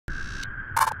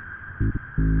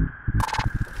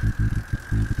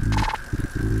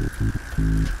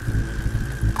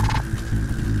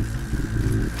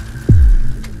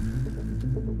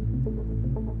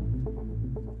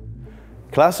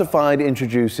Classified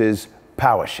introduces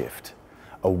Powershift,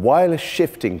 a wireless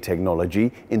shifting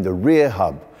technology in the rear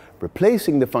hub,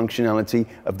 replacing the functionality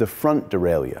of the front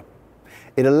derailleur.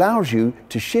 It allows you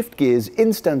to shift gears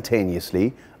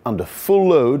instantaneously under full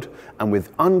load and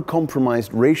with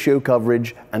uncompromised ratio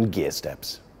coverage and gear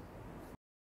steps.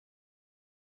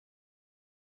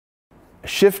 A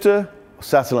shifter or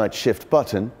satellite shift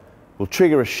button will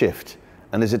trigger a shift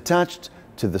and is attached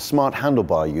to the smart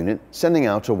handlebar unit, sending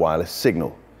out a wireless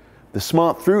signal. The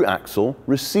smart through axle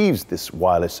receives this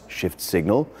wireless shift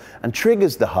signal and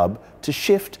triggers the hub to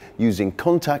shift using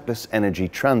contactless energy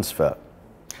transfer.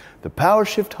 The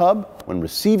Powershift hub, when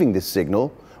receiving this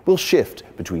signal, will shift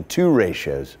between two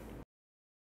ratios.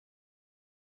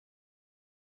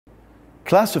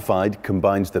 Classified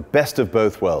combines the best of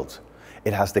both worlds.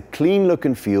 It has the clean look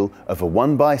and feel of a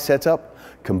 1x setup,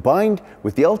 combined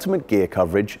with the ultimate gear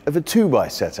coverage of a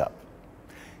 2x setup.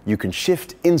 You can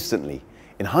shift instantly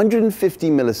in 150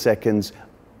 milliseconds,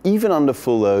 even under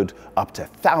full load, up to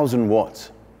 1000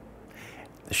 watts.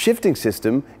 The shifting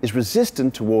system is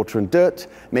resistant to water and dirt,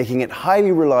 making it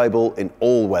highly reliable in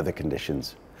all weather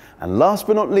conditions. And last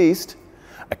but not least,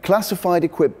 a classified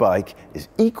equipped bike is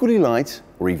equally light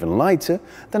or even lighter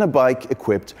than a bike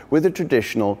equipped with a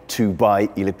traditional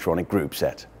 2x electronic group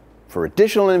set. For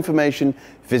additional information,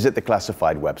 visit the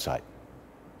Classified website.